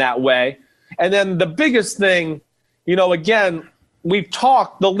around that way. And then the biggest thing, again, we've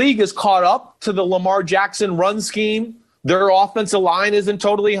talked, the league is caught up to the Lamar Jackson run scheme. Their offensive line isn't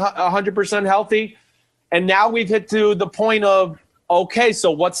totally 100% healthy. And now we've hit to the point of, okay, so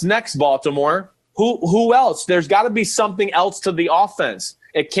what's next, Baltimore? Who else? There's got to be something else to the offense.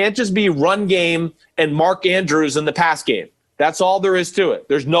 It can't just be run game and Mark Andrews in the pass game. That's all there is to it.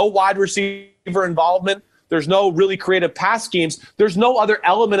 There's no wide receiver involvement. There's no really creative pass schemes. There's no other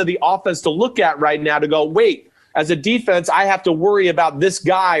element of the offense to look at right now to go, wait, as a defense, I have to worry about this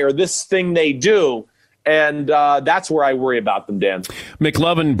guy or this thing they do. And that's where I worry about them, Dan.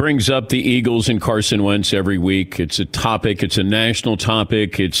 McLovin brings up the Eagles and Carson Wentz every week. It's a topic. It's a national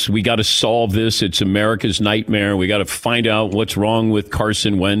topic. We got to solve this. It's America's nightmare. We got to find out what's wrong with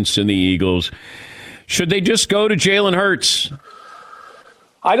Carson Wentz and the Eagles. Should they just go to Jalen Hurts?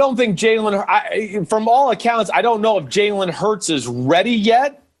 I don't think from all accounts, I don't know if Jalen Hurts is ready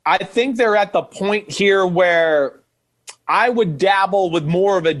yet. I think they're at the point here where I would dabble with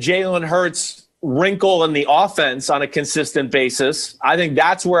more of a Jalen Hurts wrinkle in the offense on a consistent basis. I think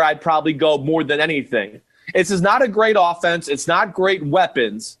that's where I'd probably go more than anything. This is not a great offense. It's not great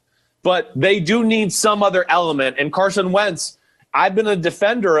weapons, but they do need some other element. And Carson Wentz, I've been a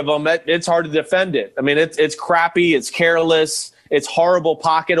defender of him. It's hard to defend it. I mean, it's crappy. It's careless. It's horrible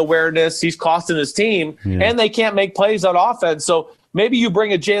pocket awareness. He's costing his team, and they can't make plays on offense. So maybe you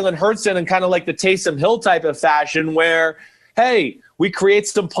bring a Jalen Hurts in kind of like the Taysom Hill type of fashion where, hey, we create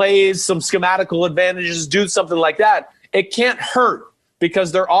some plays, some schematical advantages, do something like that. It can't hurt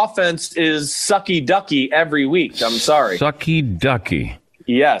because their offense is sucky-ducky every week. I'm sorry. Sucky-ducky.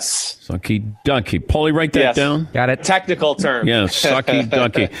 Yes. Sucky-ducky. Paulie, write that down. Got it. Technical term. Yes,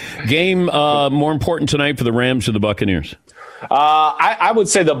 sucky-ducky. Game more important tonight for the Rams or the Buccaneers? I would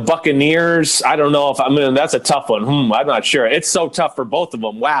say the Buccaneers. I don't know if that's a tough one. I'm not sure. It's so tough for both of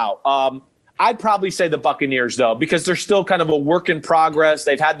them. Wow. I'd probably say the Buccaneers, though, because they're still kind of a work in progress.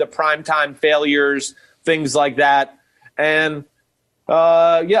 They've had the primetime failures, things like that. And,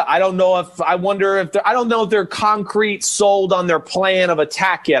 I don't know if they're concrete sold on their plan of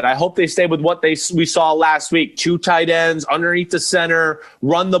attack yet. I hope they stay with what we saw last week. 2 tight ends, underneath the center,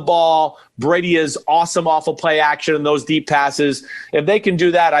 run the ball. Brady is awesome off of play action and those deep passes. If they can do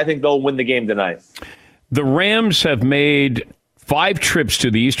that, I think they'll win the game tonight. The Rams have made 5 trips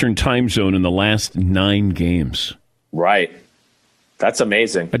to the Eastern time zone in the last 9 games. Right. That's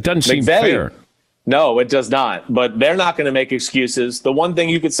amazing. It doesn't seem fair. No, it does not. But they're not going to make excuses. The one thing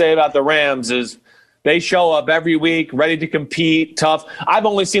you could say about the Rams is they show up every week, ready to compete, tough. I've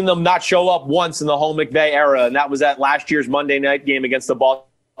only seen them not show up once in the whole McVay era, and that was at last year's Monday night game against the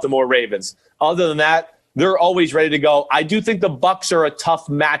Baltimore Ravens. Other than that, they're always ready to go. I do think the Bucs are a tough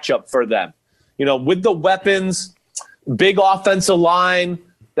matchup for them. With the weapons, big offensive line.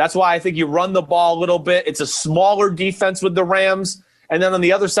 That's why I think you run the ball a little bit. It's a smaller defense with the Rams. And then on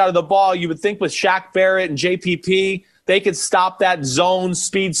the other side of the ball, you would think with Shaq Barrett and JPP, they could stop that zone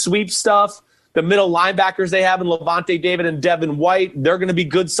speed sweep stuff. The middle linebackers they have in Levante David and Devin White, they're going to be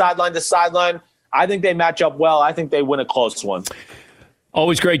good sideline to sideline. I think they match up well. I think they win a close one.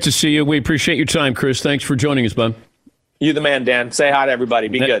 Always great to see you. We appreciate your time, Chris. Thanks for joining us, bud. You the man, Dan. Say hi to everybody.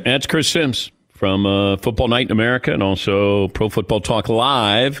 Be good. That's Chris Sims from Football Night in America and also Pro Football Talk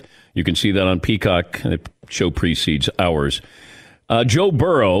Live. You can see that on Peacock. The show precedes ours. Joe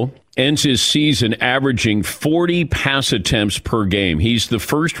Burrow ends his season averaging 40 pass attempts per game. He's the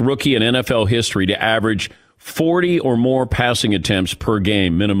first rookie in NFL history to average 40 or more passing attempts per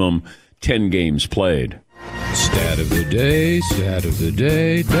game, minimum 10 games played. Stat of the day, stat of the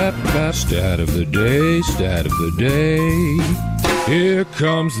day, stat of the day, stat of the day. Here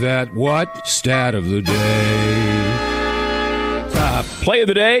comes that what? Stat of the day. Play of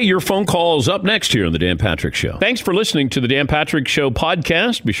the day, your phone call is up next here on The Dan Patrick Show. Thanks for listening to The Dan Patrick Show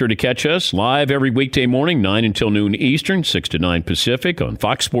podcast. Be sure to catch us live every weekday morning, 9 until noon Eastern, 6 to 9 Pacific on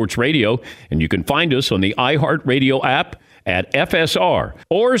Fox Sports Radio. And you can find us on the iHeartRadio app at FSR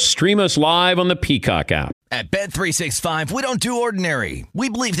or stream us live on the Peacock app. At Bet365, we don't do ordinary. We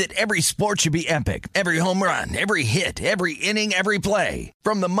believe that every sport should be epic. Every home run, every hit, every inning, every play.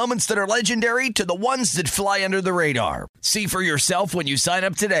 From the moments that are legendary to the ones that fly under the radar. See for yourself when you sign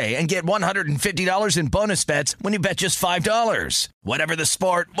up today and get $150 in bonus bets when you bet just $5. Whatever the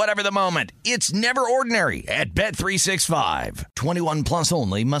sport, whatever the moment, it's never ordinary at Bet365. 21 plus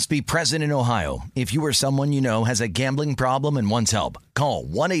only. Must be present in Ohio. If you or someone you know has a gambling problem and wants help, call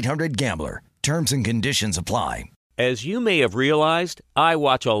 1-800-GAMBLER. Terms and conditions apply. As you may have realized, I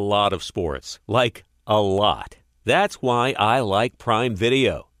watch a lot of sports. Like, a lot. That's why I like Prime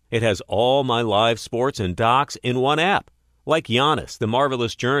Video. It has all my live sports and docs in one app. Like Giannis, The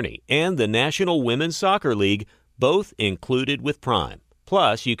Marvelous Journey, and the National Women's Soccer League, both included with Prime.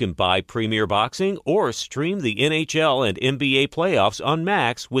 Plus, you can buy Premier Boxing or stream the NHL and NBA playoffs on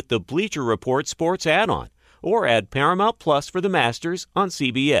Max with the Bleacher Report Sports add-on, or add Paramount Plus for the Masters on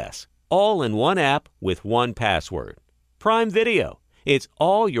CBS. All in one app with one password. Prime Video. It's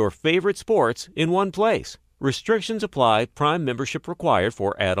all your favorite sports in one place. Restrictions apply. Prime membership required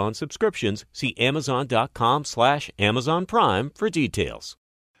for add-on subscriptions. See Amazon.com/Amazon Prime for details.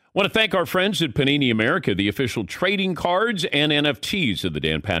 I want to thank our friends at Panini America, the official trading cards and NFTs of the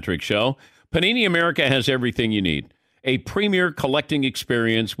Dan Patrick Show. Panini America has everything you need. A premier collecting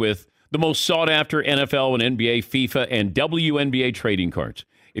experience with the most sought-after NFL and NBA, FIFA, and WNBA trading cards.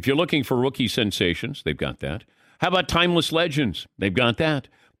 If you're looking for rookie sensations, they've got that. How about timeless legends? They've got that.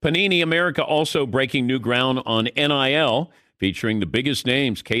 Panini America also breaking new ground on NIL, featuring the biggest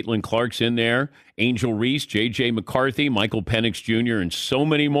names. Caitlin Clark's in there, Angel Reese, J.J. McCarthy, Michael Penix Jr., and so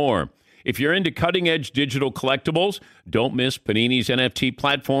many more. If you're into cutting-edge digital collectibles, don't miss Panini's NFT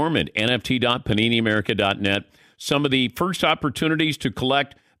platform at nft.paniniamerica.net. Some of the first opportunities to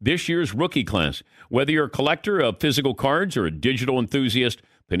collect this year's rookie class. Whether you're a collector of physical cards or a digital enthusiast,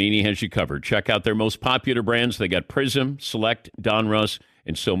 Panini has you covered. Check out their most popular brands. They got Prism, Select, Donruss,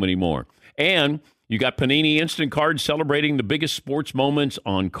 and so many more. And you got Panini Instant Cards celebrating the biggest sports moments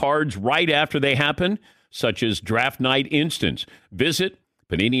on cards right after they happen, such as Draft Night Instants. Visit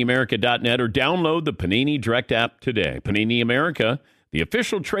PaniniAmerica.net or download the Panini Direct app today. Panini America, the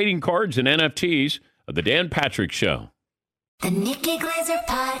official trading cards and NFTs of the Dan Patrick Show. The Nikki Glazer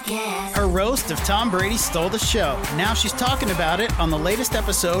Podcast. Her roast of Tom Brady stole the show. Now she's talking about it on the latest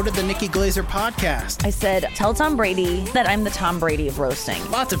episode of the Nikki Glazer Podcast. I said, tell Tom Brady that I'm the Tom Brady of roasting.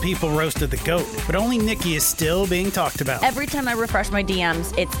 Lots of people roasted the GOAT, but only Nikki is still being talked about. Every time I refresh my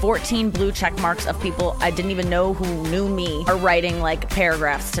DMs, it's 14 blue check marks of people I didn't even know who knew me are writing like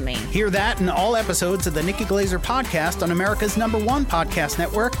paragraphs to me. Hear that in all episodes of the Nikki Glazer Podcast on America's #1 podcast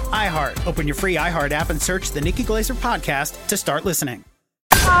network, iHeart. Open your free iHeart app and search the Nikki Glazer Podcast to start listening.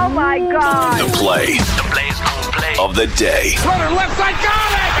 Oh my God. The play of the day. Runner left side,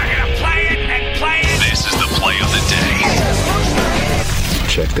 got it! They're going to play it and play it. This is the play of the day.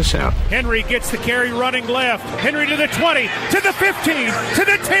 Check this out. Henry gets the carry running left. Henry to the 20, to the 15, to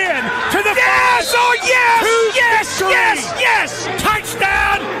the 10, to the 5. Oh, yes! Yes, victory. yes!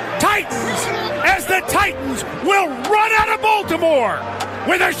 Touchdown, Titans, as the Titans will run out of Baltimore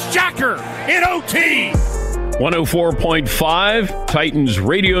with a shocker in OT. 104.5, Titans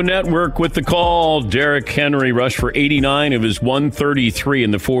Radio Network with the call. Derrick Henry rushed for 89 of his 133 in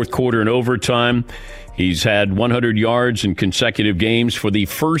the fourth quarter in overtime. He's had 100 yards in consecutive games for the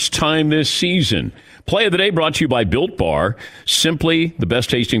first time this season. Play of the day brought to you by Built Bar, simply the best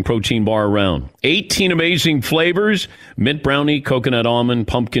tasting protein bar around. 18 amazing flavors, mint brownie, coconut almond,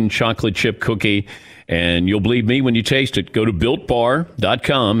 pumpkin chocolate chip cookie. And you'll believe me when you taste it. Go to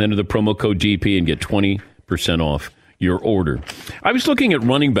BuiltBar.com, enter the promo code DP and get 20% off your order. I was looking at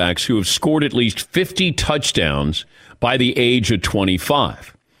running backs who have scored at least 50 touchdowns by the age of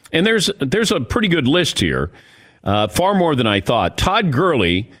 25. And there's a pretty good list here, far more than I thought. Todd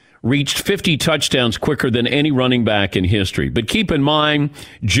Gurley reached 50 touchdowns quicker than any running back in history. But keep in mind,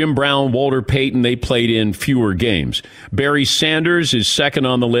 Jim Brown, Walter Payton, they played in fewer games. Barry Sanders is second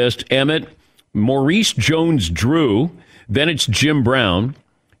on the list. Emmett, Maurice Jones-Drew, then it's Jim Brown.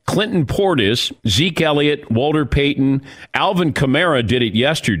 Clinton Portis, Zeke Elliott, Walter Payton, Alvin Kamara did it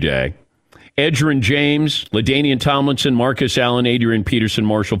yesterday. Edgerrin James, LaDainian Tomlinson, Marcus Allen, Adrian Peterson,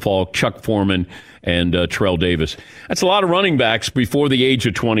 Marshall Faulk, Chuck Foreman, and Terrell Davis. That's a lot of running backs before the age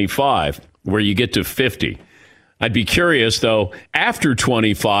of 25, where you get to 50. I'd be curious, though, after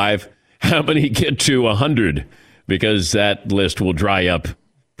 25, how many get to 100? Because that list will dry up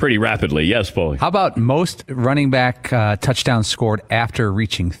pretty rapidly. Yes, Paulie. How about most running back touchdowns scored after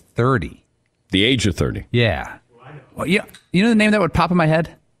reaching 30? The age of 30. Yeah. Well, you know the name that would pop in my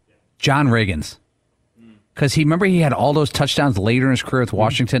head? John Riggins. Because he had all those touchdowns later in his career with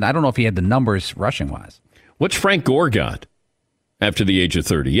Washington. I don't know if he had the numbers rushing-wise. What's Frank Gore got after the age of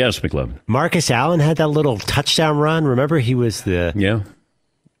 30? Yes, McLovin. Marcus Allen had that little touchdown run. Remember, he was the... Yeah.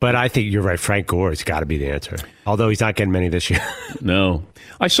 But I think you're right. Frank Gore has got to be the answer. Although he's not getting many this year. No.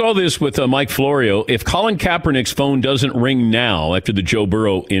 I saw this with Mike Florio. If Colin Kaepernick's phone doesn't ring now after the Joe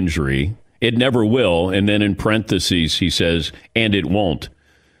Burrow injury, it never will. And then in parentheses, he says, and it won't.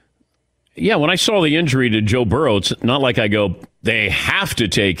 Yeah, when I saw the injury to Joe Burrow, it's not like I go, they have to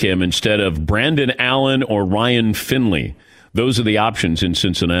take him instead of Brandon Allen or Ryan Finley. Those are the options in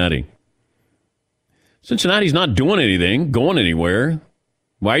Cincinnati. Cincinnati's not doing anything, going anywhere.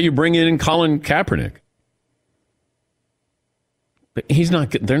 Why are you bringing in Colin Kaepernick? But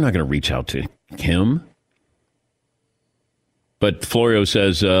they're not going to reach out to him. But Florio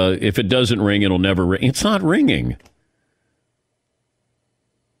says, if it doesn't ring, it'll never ring. It's not ringing.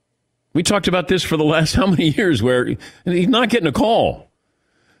 We talked about this for the last how many years where he's not getting a call.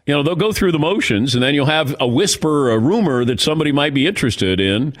 You know, they'll go through the motions and then you'll have a whisper, a rumor that somebody might be interested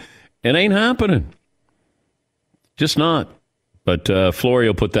in. It ain't happening. Just not. But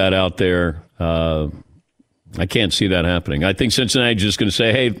Florio put that out there. I can't see that happening. I think Cincinnati's just going to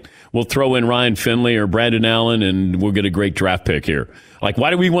say, hey, we'll throw in Ryan Finley or Brandon Allen and we'll get a great draft pick here. Like, why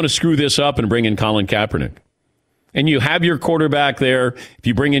do we want to screw this up and bring in Colin Kaepernick? And you have your quarterback there. If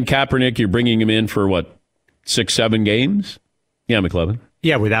you bring in Kaepernick, you're bringing him in for, 6-7 games? Yeah, McLovin.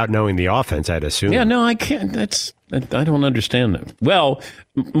 Yeah, without knowing the offense, I'd assume. Yeah, no, I can't. I don't understand that. Well,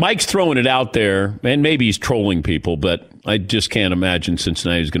 Mike's throwing it out there, and maybe he's trolling people, but I just can't imagine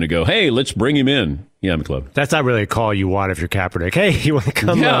Cincinnati's going to go, hey, let's bring him in. Yeah, McLovin. That's not really a call you want if you're Kaepernick. Hey, you want to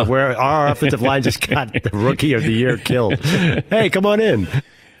come where our offensive line just got the rookie of the year killed? Hey, come on in.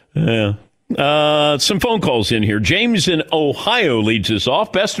 Yeah. Some phone calls in here. James in Ohio leads us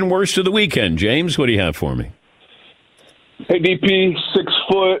off. Best and worst of the weekend. James, what do you have for me? Hey, DP, 6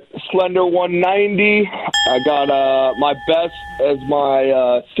 foot, slender 190. I got my best as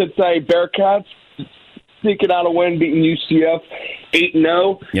my Cincinnati Bearcats sneaking out a win, beating UCF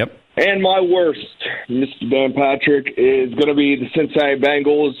 8-0. Yep. And my worst, Mr. Dan Patrick, is going to be the Cincinnati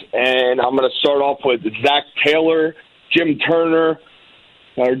Bengals, and I'm going to start off with Zach Taylor, Jim Turner,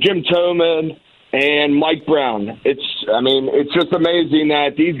 or Jim Tillman, and Mike Brown. It's just amazing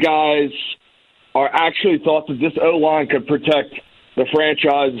that these guys are actually thought that this O-line could protect the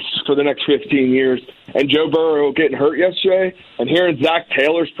franchise for the next 15 years. And Joe Burrow getting hurt yesterday and hearing Zach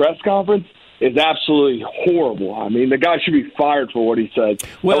Taylor's press conference is absolutely horrible. I mean, the guy should be fired for what he said.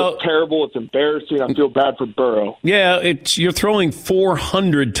 Well, it's terrible. It's embarrassing. I feel bad for Burrow. Yeah, you're throwing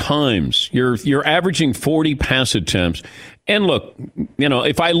 400 times. You're averaging 40 pass attempts. And look,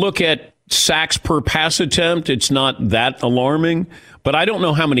 if I look at sacks per pass attempt, it's not that alarming. But I don't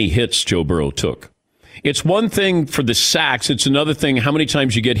know how many hits Joe Burrow took. It's one thing for the sacks. It's another thing how many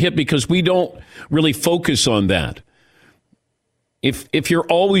times you get hit because we don't really focus on that. If you're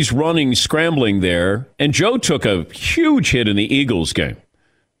always running, scrambling there, and Joe took a huge hit in the Eagles game.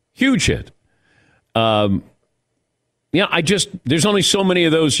 Huge hit. There's only so many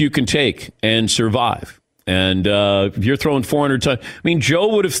of those you can take and survive. And if you're throwing 400 times, Joe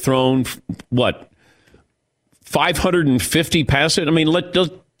would have thrown, 550 passes? Let's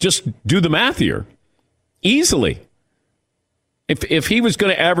just do the math here. Easily. If he was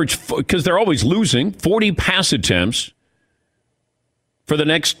going to average, because they're always losing, 40 pass attempts for the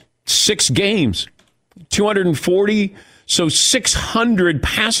next 6 games, 240, so 600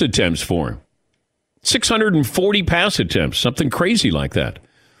 pass attempts for him. 640 pass attempts, something crazy like that.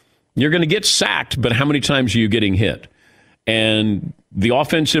 You're going to get sacked, but how many times are you getting hit? And the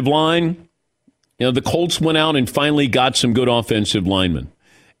offensive line, the Colts went out and finally got some good offensive linemen.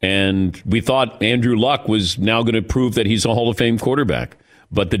 And we thought Andrew Luck was now going to prove that he's a Hall of Fame quarterback.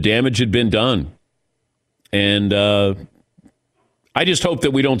 But the damage had been done. And I just hope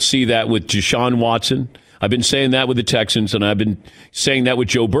that we don't see that with Deshaun Watson. I've been saying that with the Texans, and I've been saying that with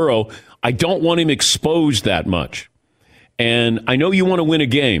Joe Burrow. I don't want him exposed that much. And I know you want to win a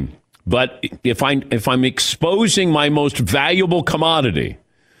game. But if I'm exposing my most valuable commodity,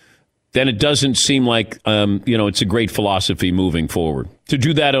 then it doesn't seem like, it's a great philosophy moving forward to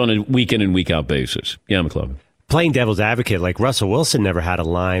do that on a week in and week out basis. Yeah, McLovin. Playing devil's advocate, like Russell Wilson never had a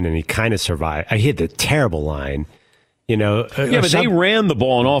line and he kind of survived. I hit the terrible line, but they ran the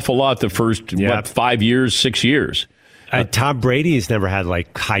ball an awful lot the first 5 years, 6 years. Tom Brady has never had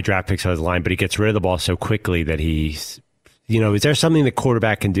high draft picks on his line, but he gets rid of the ball so quickly that he's. Is there something the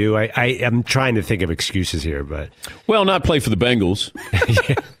quarterback can do? I am trying to think of excuses here, but... Well, not play for the Bengals.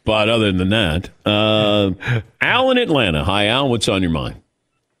 Yeah. But other than that, Al in Atlanta. Hi, Al. What's on your mind?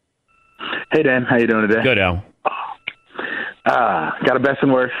 Hey, Dan. How you doing today? Good, Al. Got a best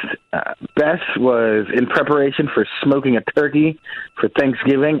and worst. Best was in preparation for smoking a turkey for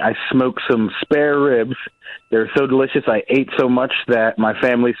Thanksgiving. I smoked some spare ribs. They're so delicious. I ate so much that my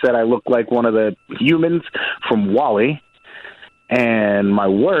family said I looked like one of the humans from WALL-E. And my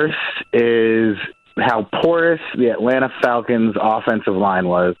worst is how porous the Atlanta Falcons offensive line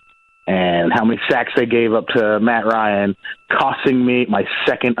was and how many sacks they gave up to Matt Ryan, costing me my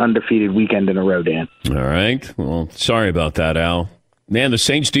second undefeated weekend in a row, Dan. All right. Well, sorry about that, Al. Man, the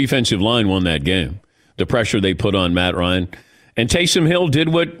Saints defensive line won that game. The pressure they put on Matt Ryan. And Taysom Hill did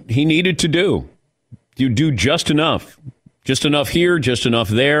what he needed to do. You do just enough. Just enough here, just enough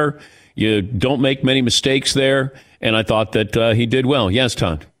there. You don't make many mistakes there. And I thought that he did well. Yes,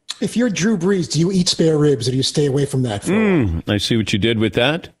 Todd? If you're Drew Brees, do you eat spare ribs or do you stay away from that for a while? I see what you did with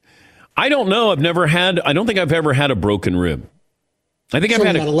that. I don't know. I don't think I've ever had a broken rib. I think I've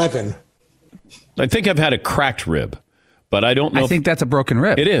had 11. I think I've had a cracked rib, but I don't know. I think that's a broken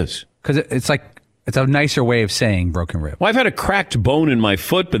rib. It is. Because it's a nicer way of saying broken rib. Well, I've had a cracked bone in my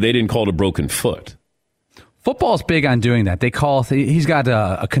foot, but they didn't call it a broken foot. Football's big on doing that. He's got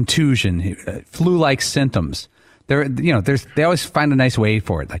a contusion, flu-like symptoms. They always find a nice way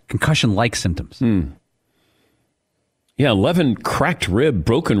for it, like concussion-like symptoms. Yeah, 11 cracked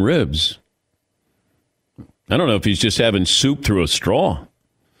broken ribs. I don't know if he's just having soup through a straw.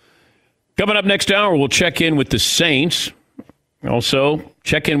 Coming up next hour, we'll check in with the Saints. Also,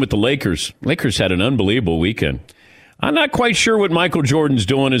 check in with the Lakers. Lakers had an unbelievable weekend. I'm not quite sure what Michael Jordan's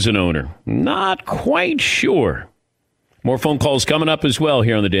doing as an owner. Not quite sure. More phone calls coming up as well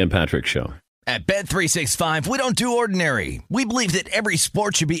here on the Dan Patrick Show. At Bet365, we don't do ordinary. We believe that every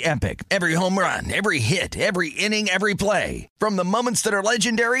sport should be epic. Every home run, every hit, every inning, every play. From the moments that are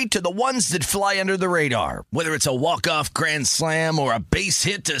legendary to the ones that fly under the radar. Whether it's a walk-off grand slam or a base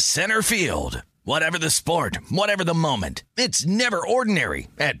hit to center field. Whatever the sport, whatever the moment. It's never ordinary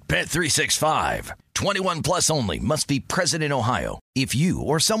at Bet365. 21 plus only. Must be present in Ohio. If you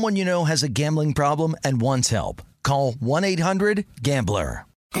or someone you know has a gambling problem and wants help, call 1-800-GAMBLER.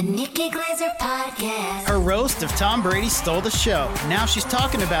 The Nikki Glaser Podcast. Her roast of Tom Brady stole the show. Now she's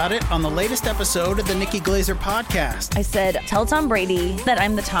talking about it on the latest episode of the Nikki Glaser Podcast. I said, tell Tom Brady that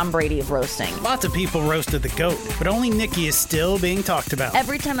I'm the Tom Brady of roasting. Lots of people roasted the GOAT, but only Nikki is still being talked about.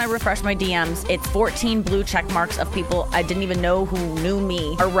 Every time I refresh my DMs, it's 14 blue check marks of people I didn't even know who knew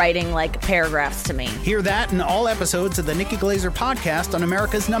me are writing like paragraphs to me. Hear that in all episodes of the Nikki Glaser Podcast on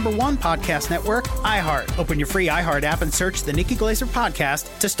America's #1 podcast network, iHeart. Open your free iHeart app and search the Nikki Glaser Podcast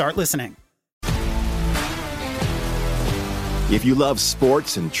to start listening. If you love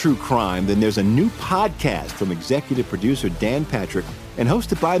sports and true crime, then there's a new podcast from executive producer Dan Patrick and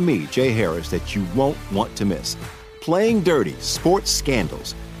hosted by me, Jay Harris, that you won't want to miss. Playing Dirty: Sports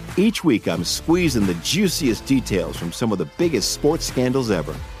Scandals. Each week, I'm squeezing the juiciest details from some of the biggest sports scandals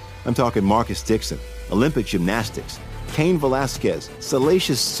ever. I'm talking Marcus Dixon, Olympic gymnastics, Cain Velasquez,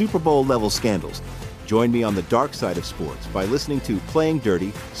 salacious Super Bowl-level scandals. Join me on the dark side of sports by listening to Playing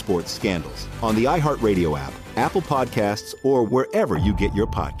Dirty: Sports Scandals on the iHeartRadio app, Apple Podcasts, or wherever you get your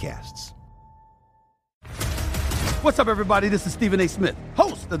podcasts. What's up, everybody? This is Stephen A. Smith,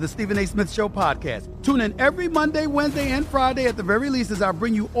 host of the Stephen A. Smith Show podcast. Tune in every Monday, Wednesday, and Friday at the very least as I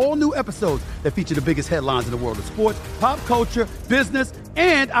bring you all new episodes that feature the biggest headlines in the world of sports, pop culture, business,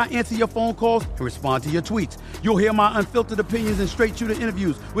 and I answer your phone calls and respond to your tweets. You'll hear my unfiltered opinions and straight-shooter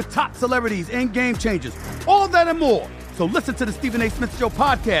interviews with top celebrities and game changers. All that and more. So listen to the Stephen A. Smith Show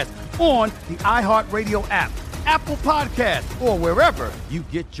podcast on the iHeartRadio app, Apple Podcasts, or wherever you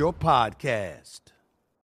get your podcasts.